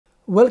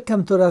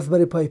Welcome to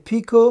Raspberry Pi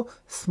Pico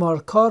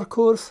Smart Car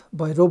course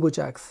by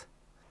Robojax.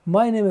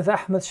 My name is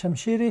Ahmed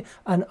Shamshiri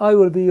and I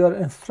will be your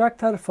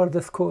instructor for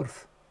this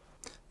course.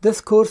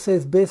 This course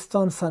is based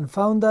on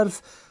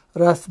SunFounder's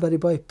Raspberry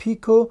Pi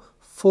Pico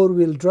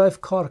 4-wheel drive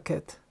car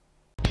kit.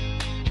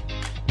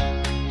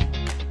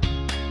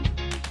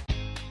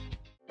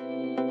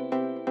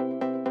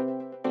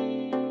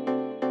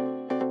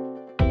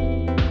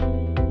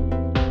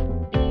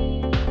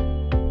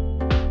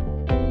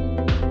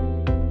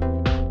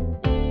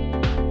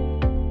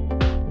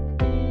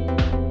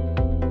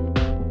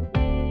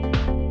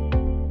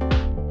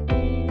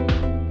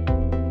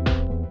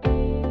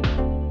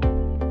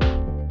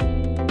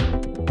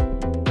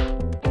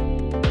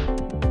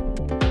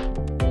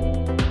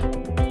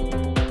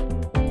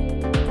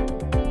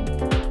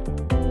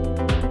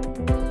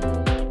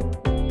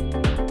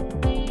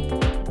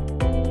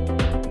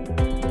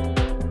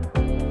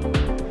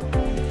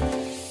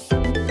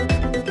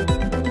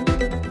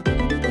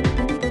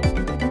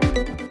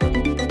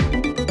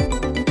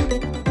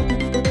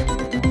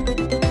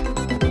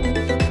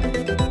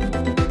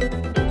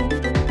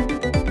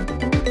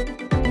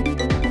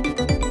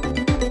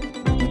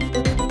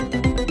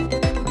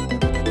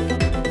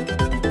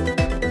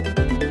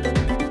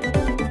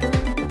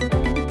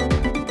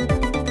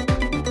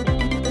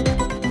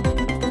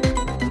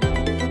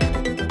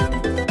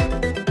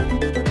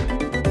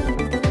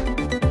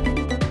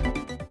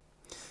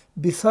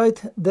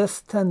 Beside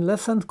this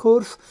 10-lesson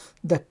course,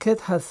 the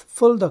kit has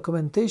full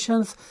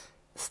documentations,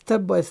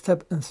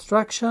 step-by-step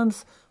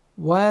instructions,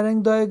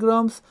 wiring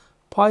diagrams,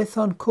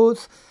 Python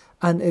codes,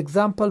 and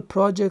example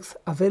projects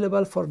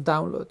available for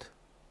download.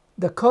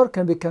 The car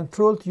can be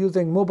controlled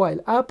using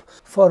mobile app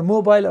for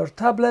mobile or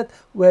tablet,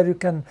 where you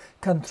can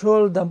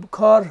control the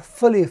car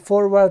fully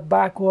forward,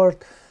 backward,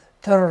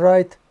 turn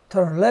right,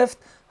 turn left,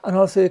 and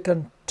also you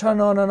can turn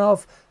on and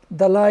off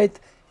the light.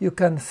 You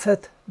can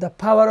set the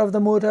power of the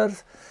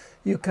motors.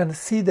 You can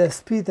see the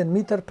speed in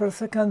meter per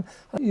second.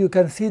 You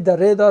can see the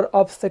radar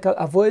obstacle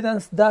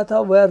avoidance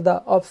data where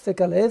the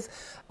obstacle is.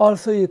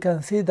 Also, you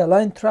can see the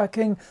line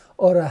tracking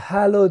or a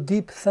halo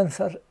deep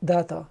sensor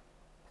data.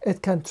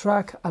 It can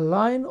track a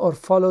line or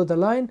follow the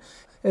line.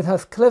 It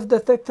has cliff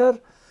detector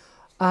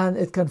and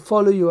it can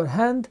follow your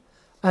hand,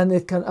 and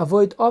it can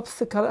avoid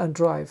obstacle and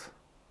drive.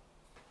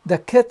 The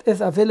kit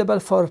is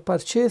available for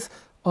purchase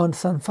on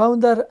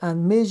SunFounder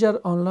and major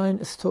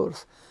online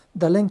stores.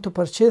 The link to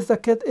purchase the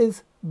kit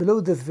is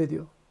below this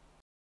video.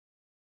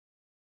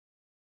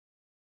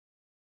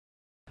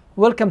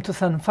 Welcome to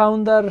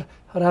SunFounder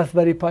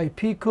Raspberry Pi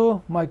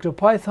Pico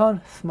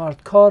MicroPython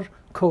Smart Car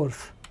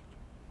course.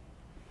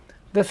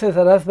 This is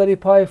a Raspberry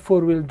Pi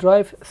 4-wheel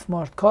drive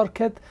smart car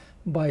kit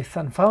by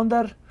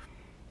SunFounder.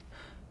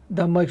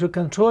 The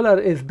microcontroller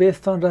is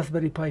based on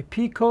Raspberry Pi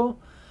Pico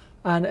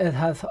and it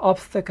has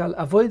obstacle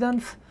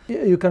avoidance.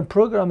 You can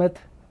program it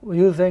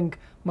using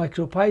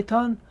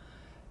MicroPython.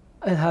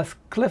 It has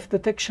cliff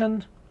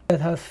detection. It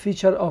has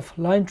feature of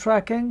line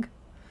tracking,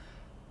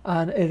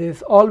 and it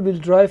is all-wheel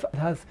drive. It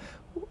has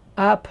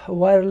app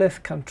wireless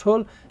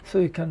control, so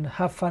you can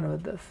have fun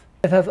with this.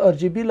 It has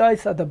RGB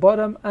lights at the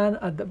bottom and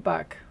at the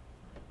back.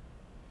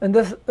 In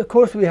this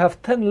course we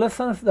have 10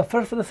 lessons. The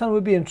first lesson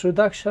will be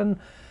introduction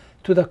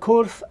to the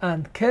course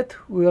and kit.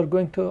 We are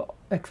going to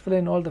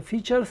explain all the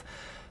features.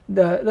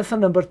 The lesson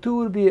number 2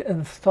 will be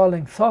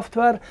installing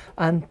software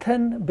and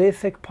 10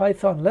 basic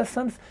Python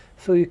lessons,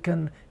 so you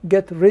can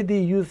get ready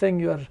using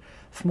your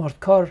smart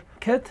car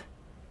kit.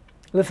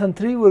 Lesson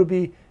 3 will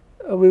be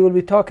we will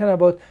be talking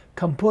about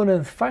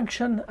components,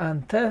 function,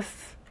 and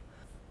tests.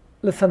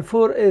 Lesson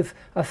 4 is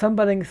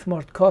assembling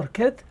smart car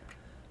kit.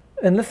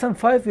 In lesson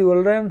 5 we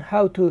will learn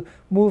how to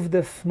move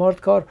the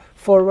smart car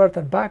forward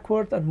and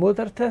backward and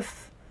motor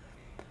tests.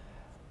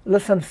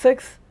 Lesson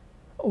 6,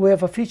 we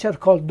have a feature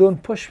called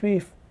Don't Push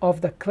Me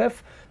Off the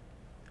Cliff.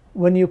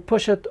 When you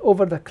push it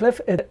over the cliff,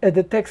 it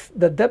detects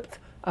the depth,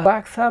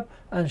 backs up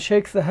and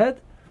shakes the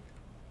head.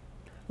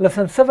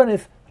 Lesson 7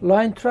 is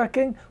line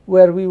tracking,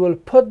 where we will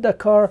put the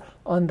car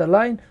on the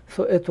line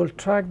so it will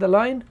track the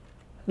line.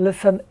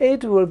 Lesson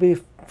 8 will be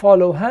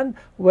follow hand,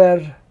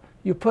 where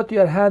you put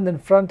your hand in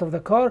front of the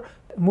car,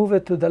 move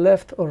it to the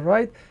left or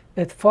right,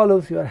 it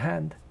follows your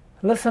hand.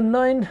 Lesson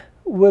 9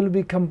 will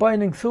be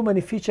combining so many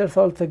features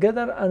all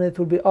together, and it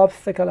will be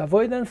obstacle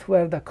avoidance,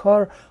 where the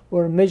car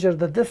will measure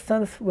the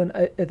distance when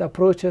it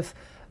approaches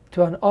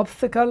to an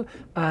obstacle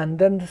and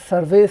then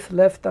surveys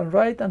left and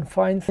right and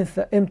finds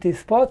the empty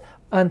spot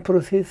and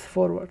proceeds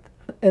forward.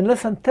 In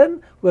lesson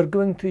 10 we're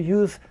going to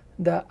use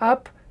the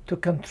app to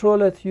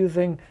control it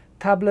using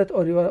tablet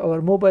or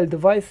our mobile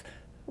device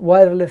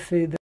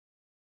wirelessly.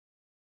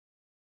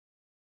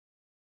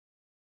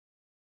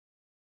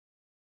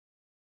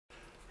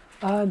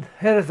 And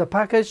here is the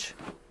package.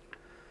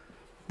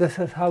 This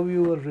is how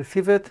you will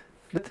receive it.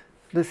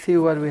 Let's see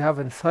what we have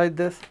inside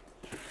this.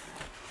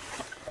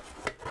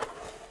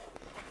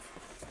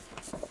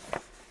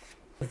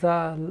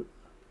 The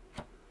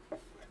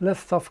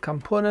list of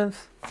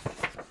components.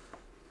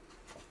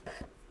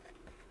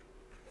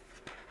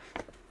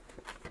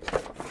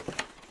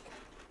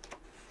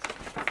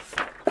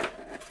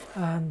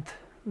 and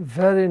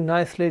very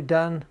nicely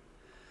done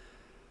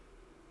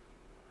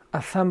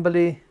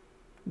assembly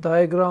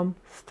diagram,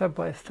 step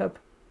by step.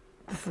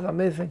 This is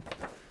amazing.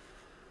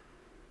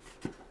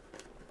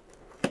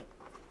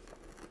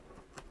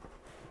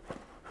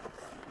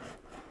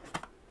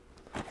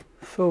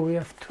 So we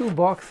have two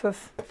boxes,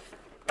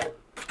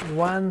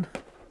 one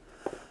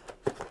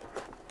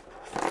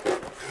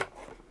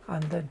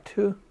and then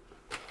two.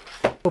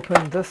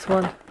 Open this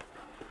one.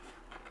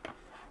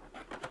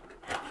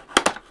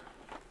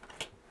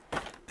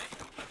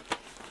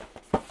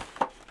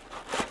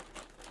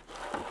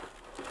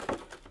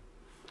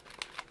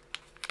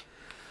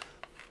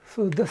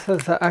 So this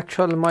is the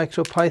actual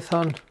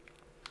MicroPython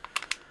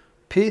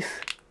piece.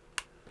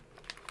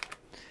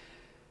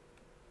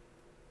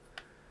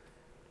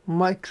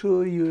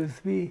 Micro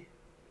USB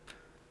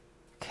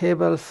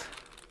cables,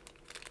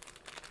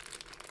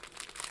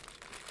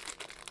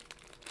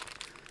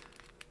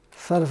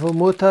 servo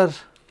motor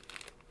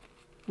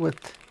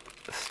with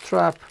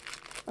strap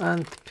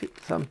and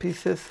some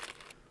pieces,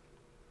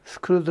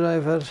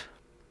 screwdriver.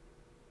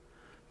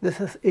 This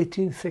is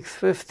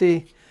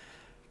 18650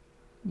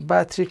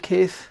 battery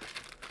case.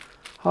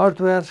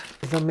 Hardware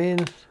is the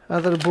main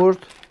motherboard.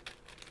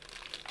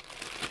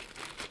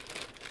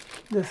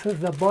 This is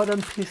the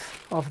bottom piece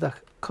of the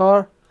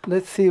car.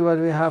 Let's see what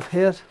we have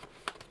here.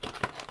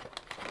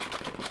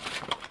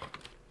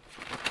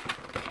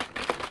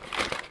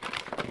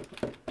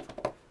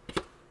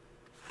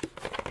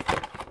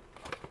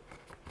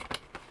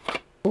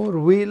 Four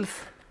wheels,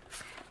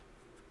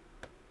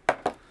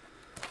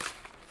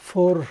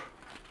 4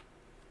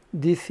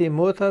 DC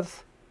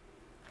motors,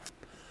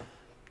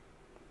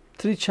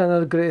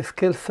 3-channel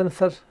Greyscale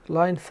sensor,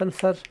 line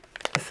sensor.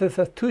 This is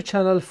a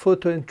 2-channel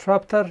photo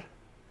interrupter.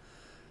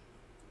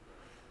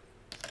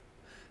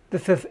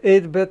 This is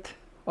 8-bit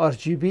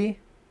RGB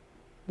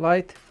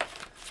light.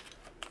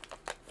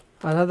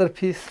 Another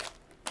piece,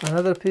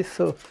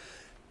 so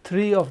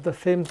 3 of the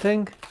same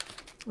thing.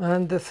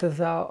 And this is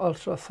our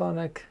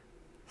ultrasonic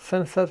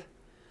sensor,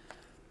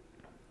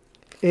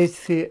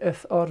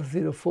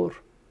 HCSR04.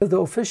 This is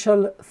the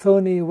official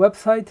Sony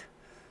website.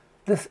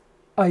 This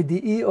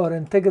IDE or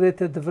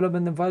integrated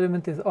development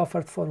environment is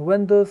offered for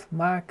Windows,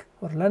 Mac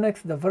or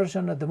Linux. The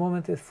version at the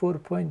moment is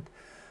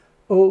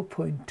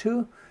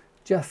 4.0.2.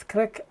 Just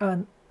click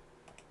and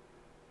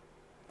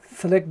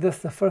select this,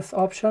 the first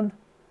option,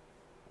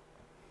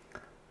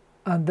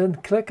 and then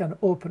click and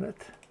open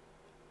it.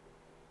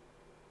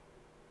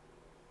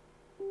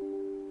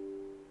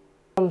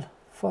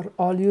 For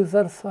all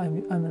users,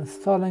 I'm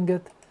installing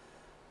it.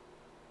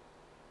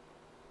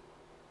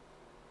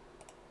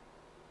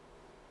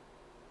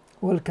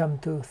 Welcome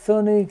to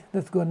Sony.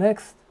 Let's go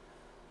next.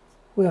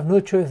 We have no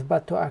choice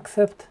but to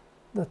accept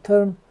the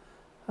term,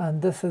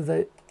 and this is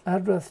the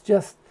address.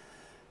 Just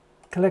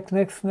click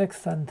next,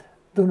 and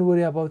don't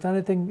worry about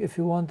anything. If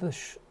you want the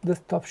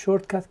desktop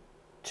shortcut,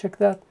 check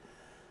that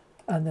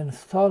and then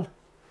install.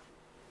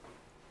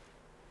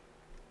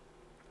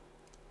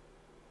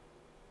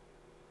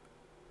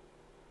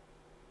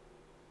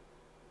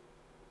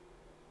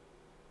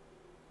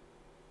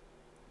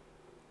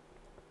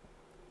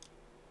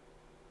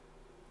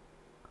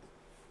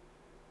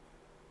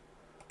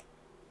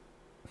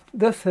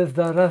 This is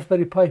the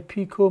Raspberry Pi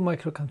Pico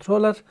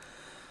microcontroller.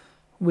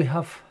 We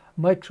have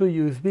micro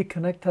USB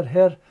connector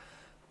here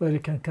where you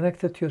can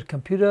connect it to your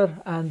computer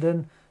and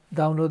then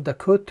download the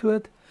code to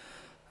it.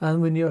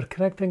 And when you're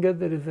connecting it,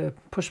 there is a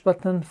push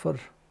button for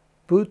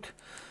boot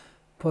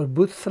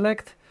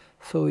select.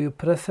 So you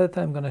press it.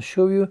 I'm going to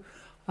show you.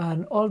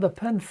 And all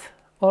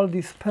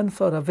these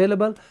pins are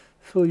available,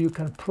 so you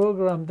can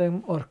program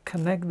them or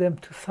connect them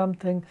to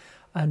something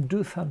and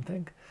do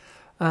something.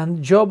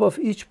 And job of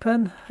each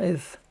pin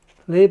is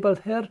labeled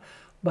here,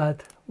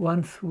 but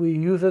once we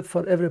use it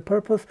for every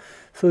purpose.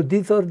 So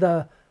these are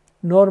the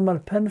normal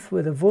pins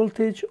with a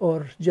voltage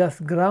or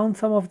just ground,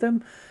 some of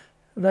them,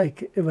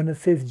 like when it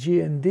says G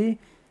and D.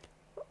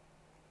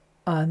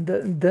 And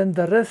then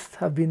the rest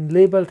have been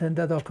labeled in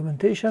the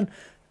documentation,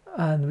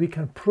 and we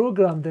can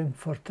program them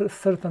for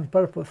certain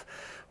purpose.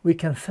 We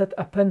can set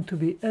a pin to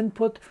be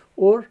input,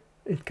 or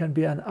it can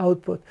be an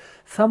output.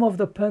 Some of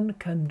the pin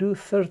can do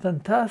certain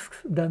tasks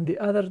than the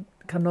other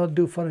cannot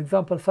do. For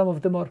example, some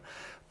of them are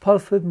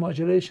pulse width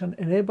modulation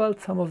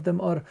enabled, some of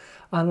them are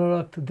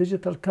analog to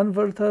digital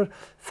converter,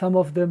 some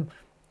of them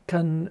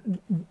can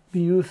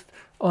be used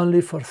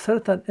only for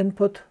certain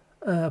input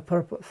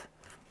purpose.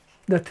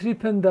 The 3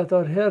 pins that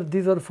are here,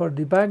 these are for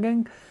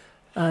debugging.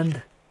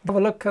 And have a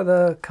look at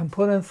the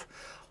components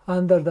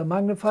under the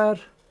magnifier.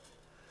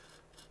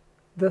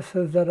 This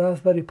is the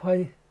Raspberry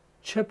Pi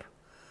chip.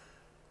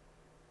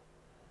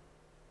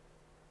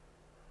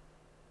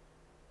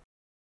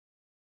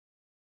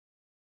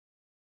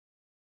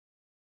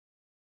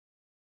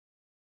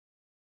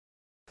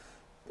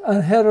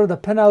 And here are the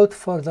pinouts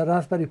for the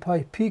Raspberry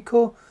Pi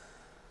Pico.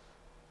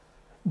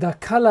 The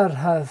color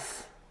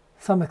has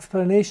some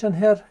explanation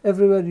here.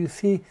 Everywhere you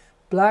see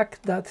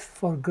black, that's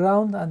for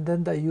ground, and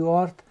then the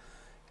UART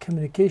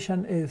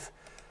communication is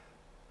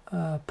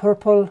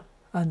purple,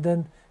 and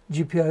then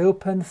GPIO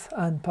pins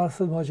and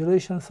parcel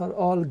modulations are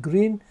all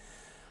green.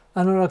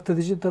 Analog to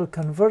digital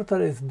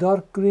converter is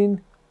dark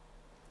green,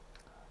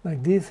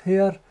 like this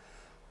here,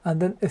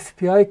 and then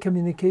SPI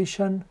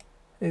communication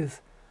is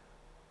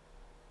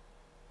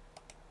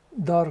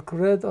dark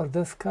red, or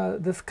this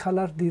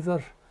color. These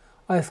are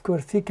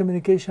I2C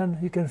communication.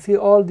 You can see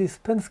all these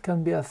pins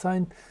can be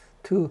assigned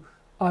to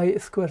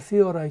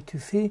I2C or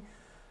I2C,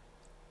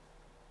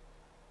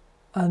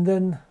 and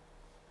then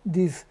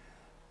these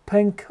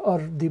pink are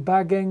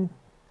debugging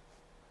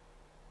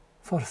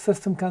for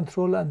system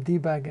control and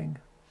debugging.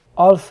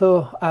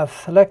 Also, I've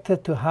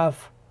selected to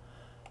have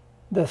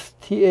this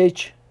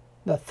TH,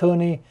 the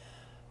Sony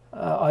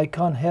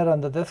icon here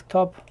on the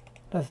desktop.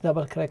 Let's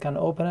double click and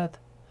open it.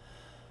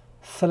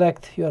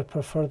 Select your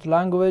preferred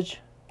language.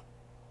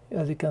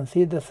 As you can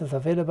see, this is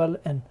available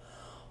in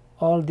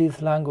all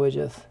these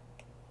languages,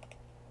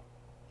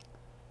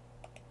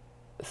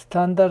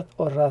 standard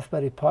or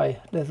Raspberry Pi.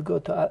 Let's go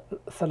to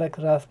select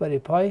Raspberry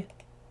Pi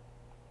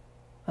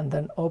and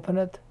then open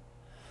it.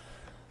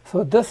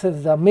 So this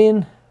is the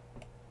main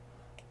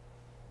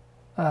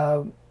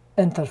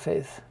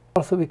interface.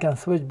 Also, we can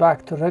switch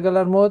back to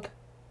regular mode.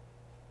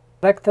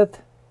 Select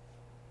it.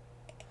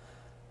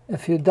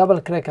 If you double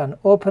click and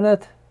open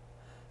it,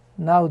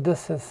 now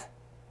this is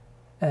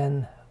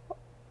in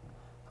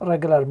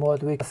regular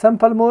mode.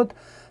 Simple mode.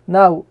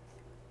 Now,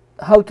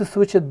 how to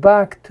switch it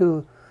back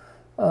to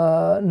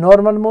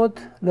normal mode?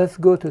 Let's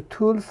go to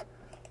Tools,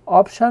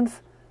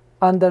 Options,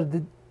 under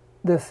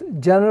this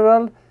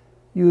General,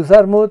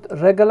 User Mode,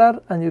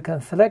 Regular, and you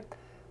can select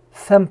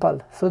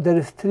Simple. So there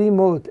is 3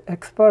 modes: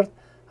 Expert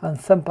and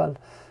Simple.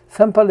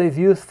 Simple is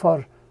used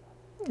for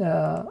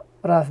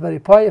Raspberry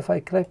Pi. If I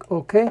click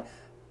OK,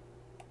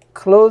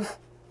 close,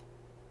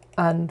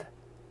 and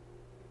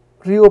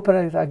reopen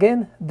it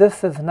again,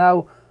 this is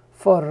now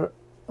for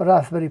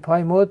Raspberry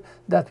Pi mode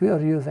that we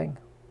are using.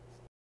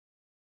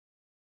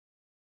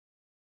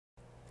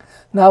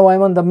 Now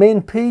I'm on the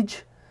main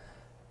page.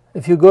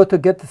 If you go to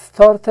Get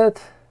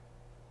Started,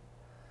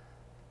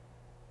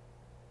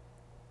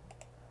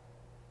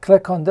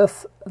 click on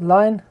this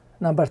line,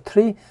 number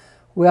 3.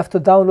 We have to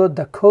download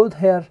the code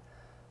here.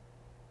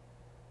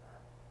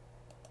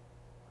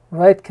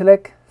 Right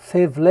click,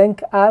 Save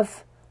Link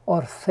As,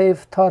 or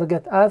Save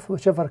Target As,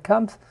 whichever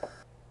comes.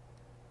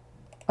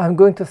 I'm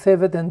going to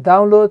save it in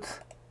Downloads.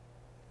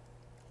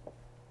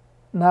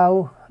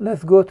 Now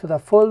let's go to the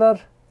folder.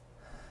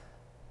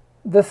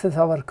 This is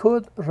our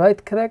code.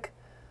 Right click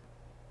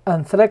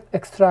and select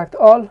Extract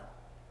All.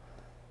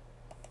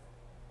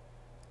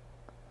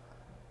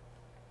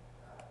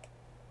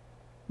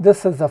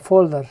 This is the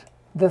folder.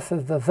 This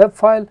is the zip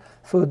file.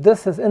 So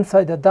this is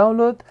inside the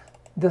download.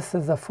 This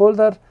is the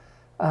folder,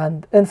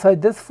 and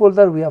inside this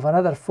folder we have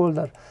another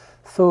folder.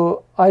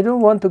 So I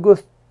don't want to go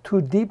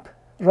too deep.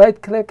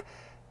 Right click,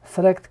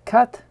 select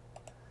Cut,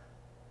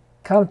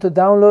 come to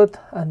Download,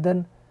 and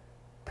then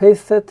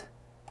paste it.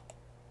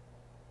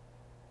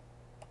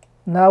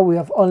 Now we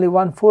have only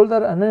one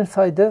folder, and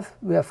inside this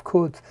we have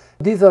codes.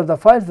 These are the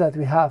files that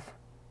we have.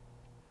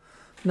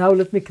 Now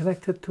let me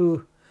connect it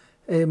to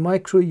a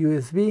micro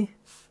USB.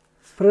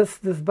 Press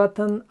this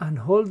button and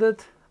hold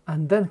it,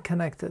 and then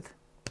connect it.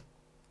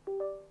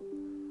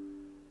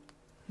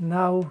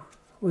 Now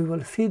we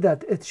will see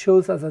that it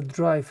shows as a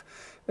drive.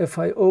 If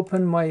I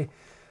open my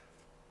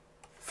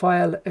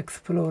File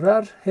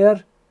Explorer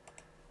here,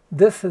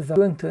 this is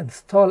going to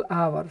install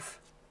hours.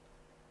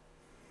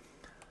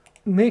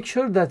 Make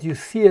sure that you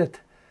see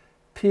it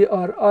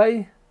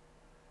PRI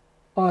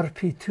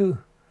RP2.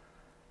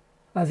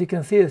 As you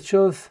can see, it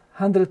shows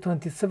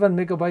 127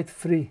 megabyte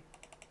free.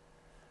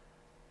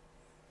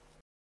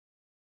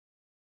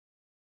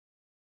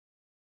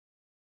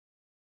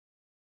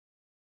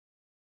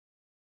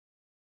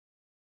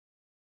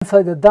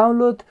 Inside the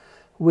download,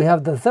 we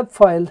have the zip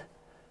file.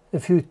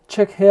 If you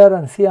check here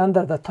and see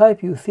under the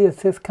type, you see it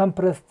says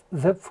compressed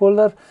zip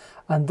folder,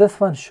 and this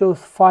one shows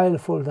file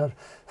folder.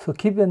 So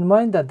keep in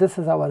mind that this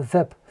is our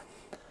zip.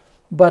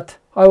 But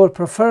I will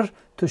prefer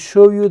to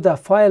show you the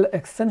file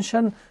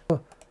extension.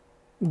 So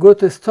go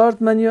to Start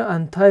menu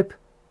and type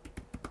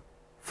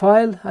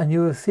File, and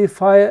you will see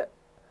File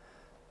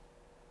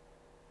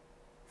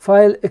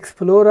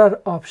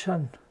Explorer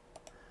option.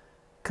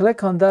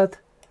 Click on that,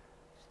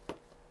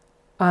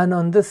 and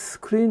on this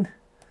screen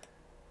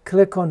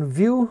click on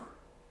View.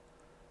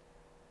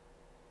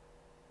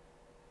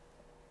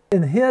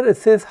 In here it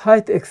says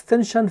height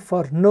extension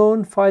for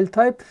known file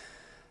type.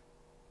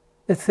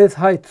 It says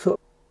height, so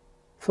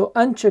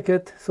uncheck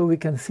it so we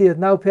can see it.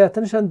 Now pay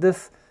attention,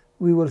 this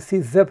we will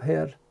see zip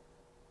here.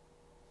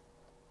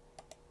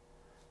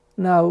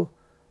 Now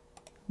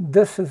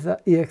this is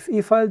the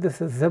exe file, this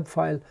is zip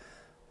file.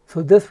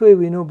 So this way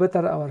we know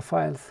better our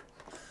files.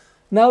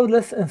 Now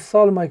let's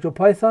install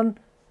MicroPython.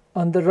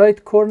 On the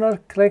right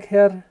corner, click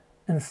here,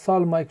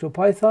 Install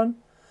MicroPython,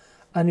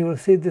 and you will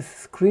see this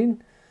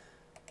screen.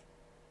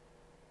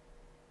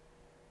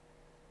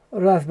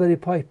 Raspberry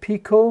Pi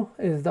Pico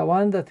is the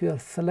one that we are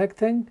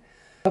selecting.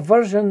 The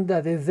version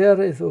that is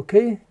there is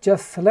okay.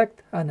 Just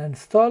select and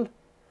install.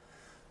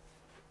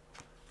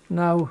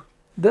 Now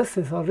this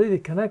is already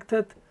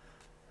connected,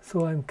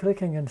 so I'm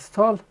clicking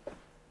install.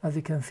 As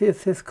you can see, it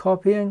says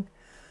copying.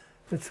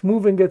 It's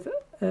moving it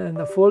in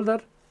the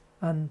folder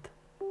and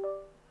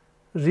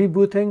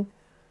rebooting,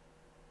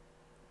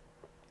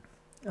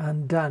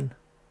 and done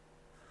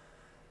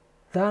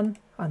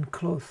and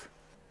close.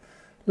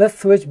 Let's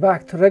switch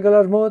back to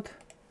regular mode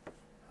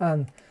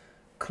and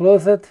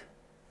close it.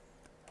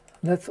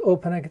 Let's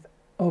open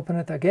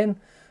it again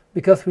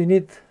because we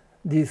need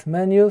these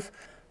menus.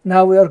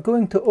 Now we are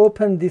going to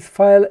open these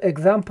file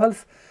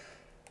examples.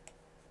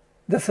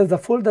 This is the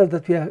folder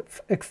that we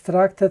have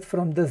extracted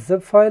from this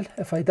zip file.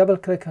 If I double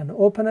click and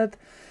open it,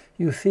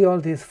 you see all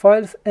these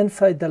files.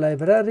 Inside the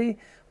library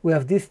we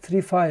have these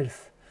three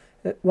files.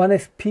 One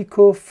is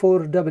Pico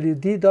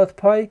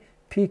 4WD.py,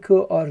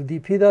 Pico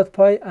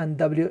RDP.py, and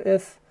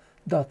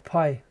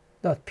ws.py.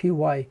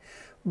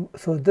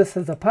 So this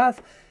is the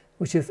path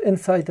which is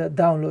inside the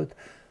download.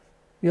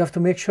 You have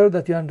to make sure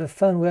that you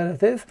understand where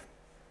it is.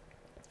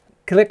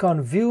 Click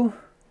on View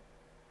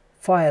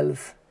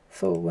Files.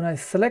 So when I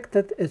select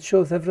it, it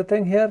shows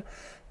everything here.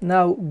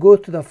 Now go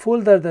to the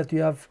folder that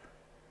you have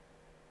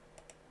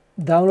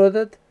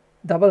downloaded,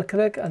 double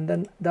click, and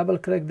then double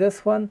click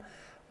this one,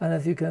 and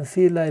as you can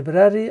see,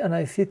 library, and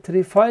I see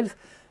three files.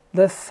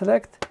 Let's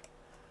select,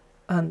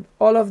 and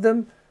all of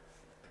them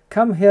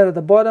come here at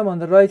the bottom on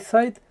the right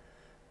side,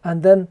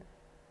 and then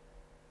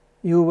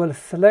you will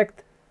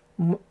select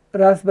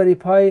Raspberry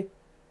Pi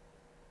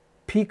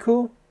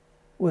Pico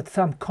with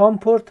some COM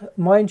port.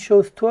 Mine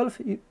shows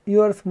 12,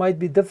 yours might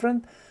be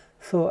different,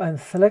 so I'm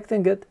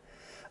selecting it,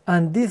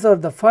 and these are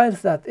the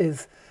files that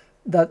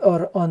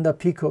are on the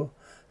Pico.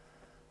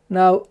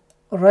 Now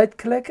right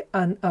click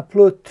and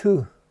upload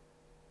to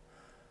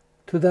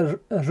the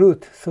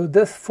root. So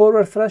this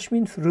 /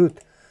 means root.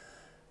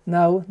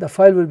 Now the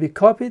file will be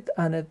copied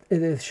and it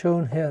is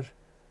shown here.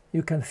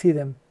 You can see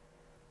them.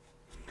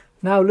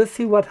 Now let's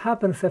see what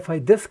happens if I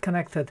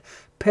disconnect it.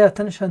 Pay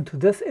attention to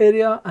this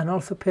area and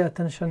also pay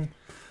attention.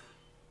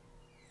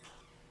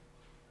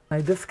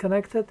 I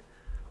disconnected.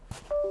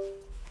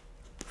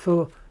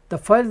 So the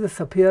file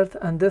disappeared,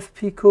 and this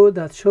Pico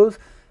that shows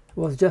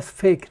was just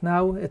fake.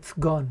 Now it's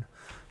gone.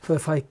 So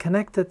if I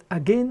connect it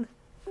again,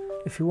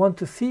 if you want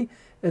to see,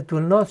 it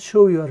will not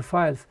show your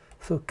files.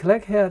 So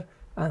click here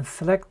and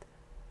select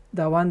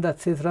the one that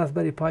says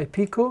Raspberry Pi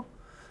Pico,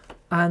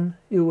 and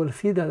you will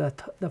see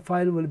that the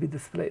file will be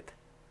displayed.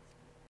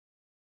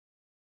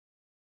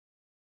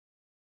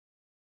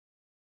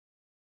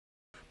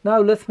 Now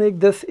let's make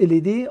this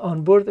LED,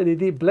 onboard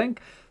LED,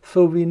 blink,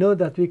 so we know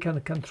that we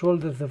can control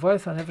this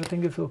device and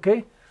everything is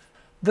okay.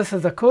 This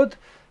is the code,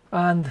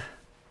 and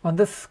on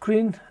this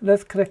screen,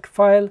 let's click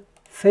File,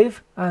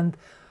 Save, and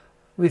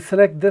we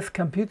select this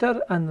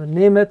computer and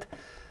name it.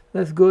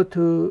 Let's go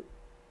to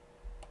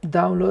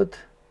Download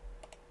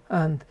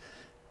and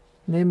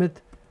name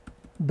it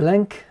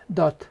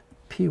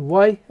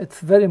blank.py. It's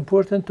very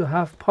important to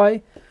have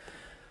Pi,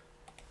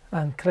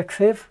 and click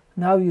Save.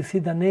 Now you see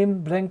the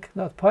name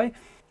blank.py.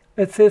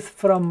 It says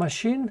from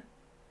machine,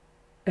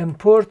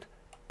 import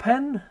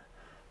pen,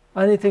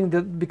 anything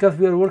that, because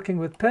we are working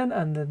with pen,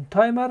 and then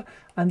timer,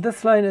 and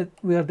this line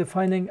we are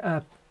defining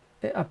a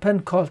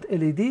pen called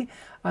LED,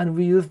 and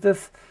we use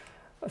this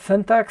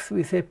syntax.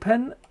 We say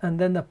pen and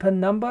then the pen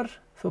number,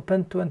 so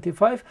pen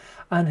 25,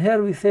 and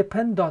here we say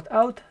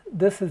pen.out.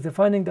 This is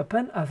defining the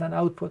pen as an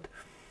output,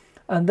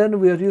 and then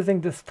we are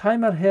using this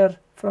timer here.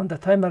 From the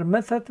timer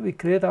method we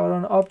create our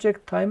own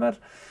object timer,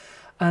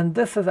 and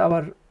this is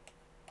our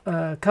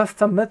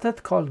custom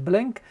method called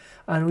blink,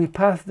 and we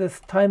pass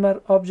this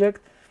timer object,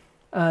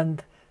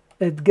 and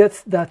it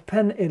gets that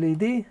pen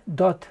LED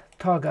dot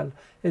toggle.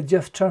 It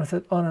just turns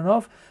it on and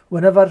off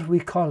whenever we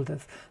call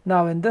this.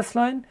 Now in this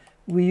line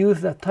we use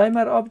the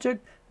timer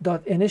object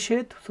dot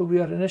initiate, so we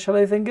are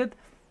initializing it,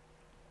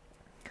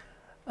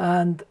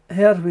 and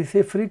here we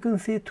say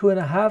frequency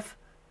 2.5.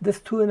 This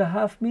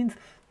 2.5 means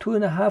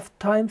 2.5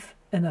 times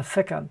in a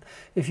second.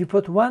 If you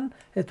put 1,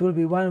 it will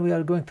be 1. We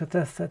are going to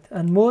test it.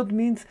 And mode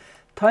means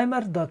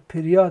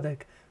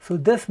timer.periodic, so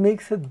this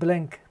makes it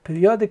blink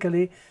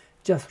periodically.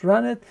 Just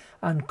run it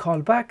and call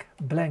back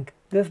blink.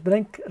 This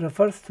blink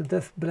refers to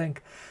this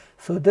blink.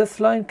 So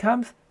this line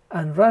comes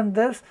and run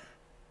this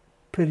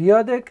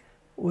periodic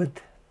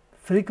with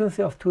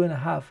frequency of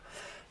 2.5.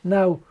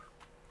 Now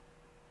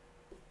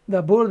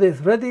the board is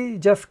ready.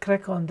 Just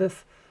click on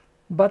this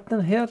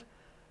button here.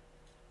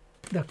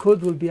 The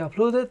code will be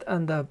uploaded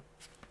and the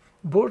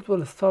board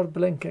will start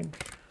blinking.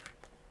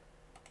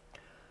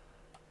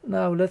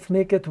 Now let's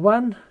make it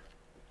 1.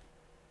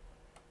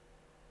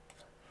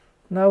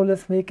 Now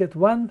let's make it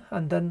 1,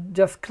 and then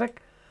just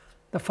click.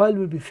 The file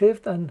will be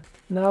saved, and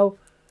now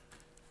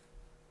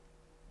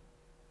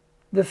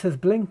this is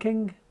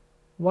blinking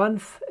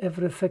once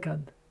every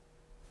second.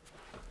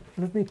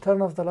 Let me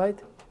turn off the light.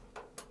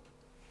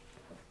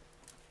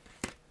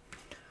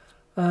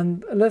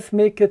 And let's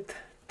make it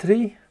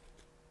 3.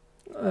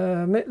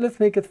 Let's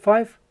make it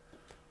 5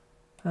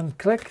 and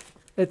click.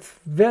 It's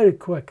very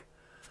quick.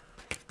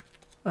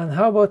 And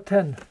how about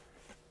 10?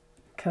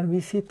 Can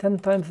we see 10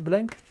 times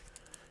blink?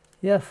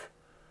 Yes,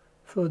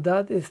 so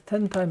that is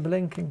 10 time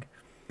blinking,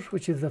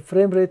 which is the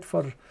frame rate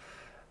for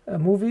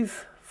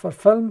movies, for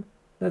film.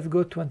 Let's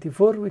go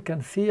 24, we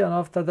can see, and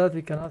after that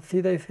we cannot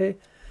see, they say.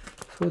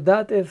 So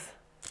that is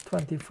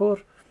 24.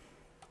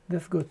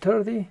 Let's go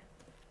 30.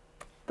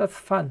 That's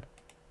fun.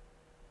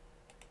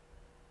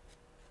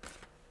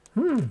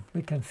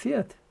 We can see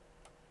it.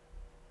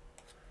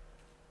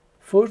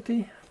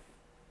 40.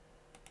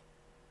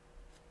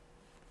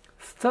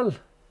 Still.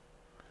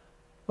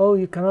 Oh,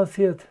 you cannot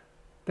see it.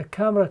 The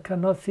camera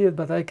cannot see it,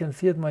 but I can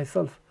see it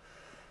myself.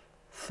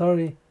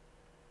 Sorry.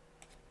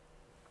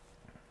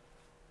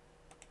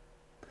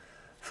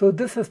 So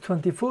this is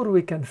 24,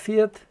 we can see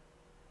it.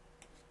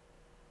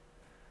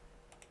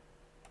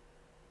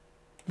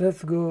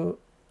 Let's go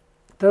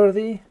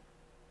 30.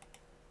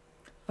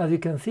 As you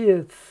can see,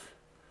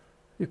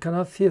 you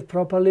cannot see it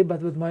properly,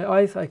 but with my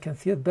eyes I can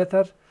see it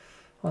better.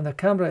 On the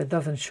camera it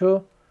doesn't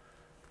show.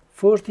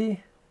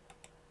 40.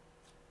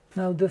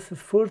 Now this is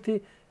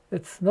 40.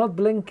 It's not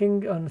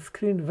blinking on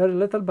screen very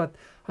little, but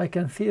I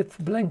can see it's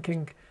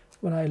blinking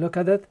when I look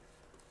at it.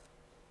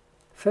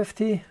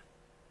 50.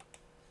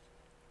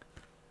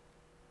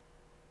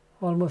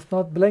 Almost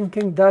not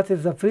blinking. That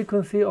is the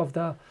frequency of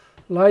the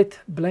light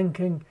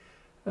blinking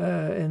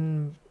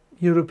in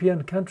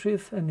European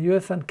countries, in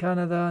US and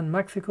Canada and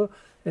Mexico.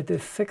 It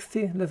is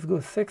 60. Let's go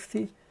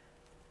 60.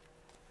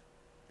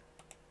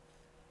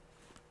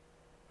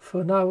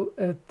 So now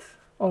it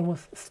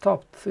almost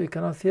stopped, so you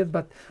cannot see it,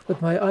 but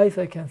with my eyes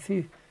I can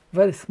see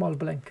very small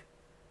blink.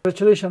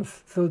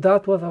 Congratulations. So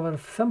that was our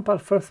simple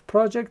first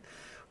project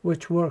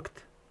which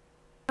worked.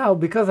 Now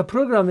because the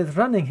program is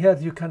running here,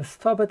 you can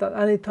stop it at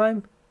any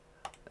time.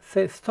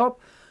 Say stop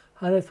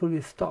and it will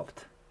be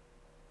stopped.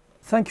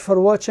 Thank you for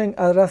watching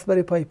a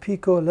Raspberry Pi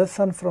Pico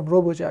lesson from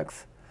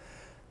Robojax.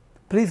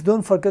 Please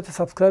don't forget to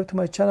subscribe to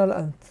my channel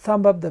and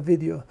thumb up the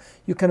video.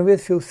 You can wait a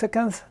few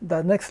seconds,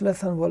 the next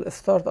lesson will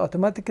start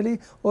automatically,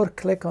 or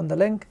click on the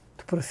link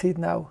to proceed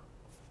now.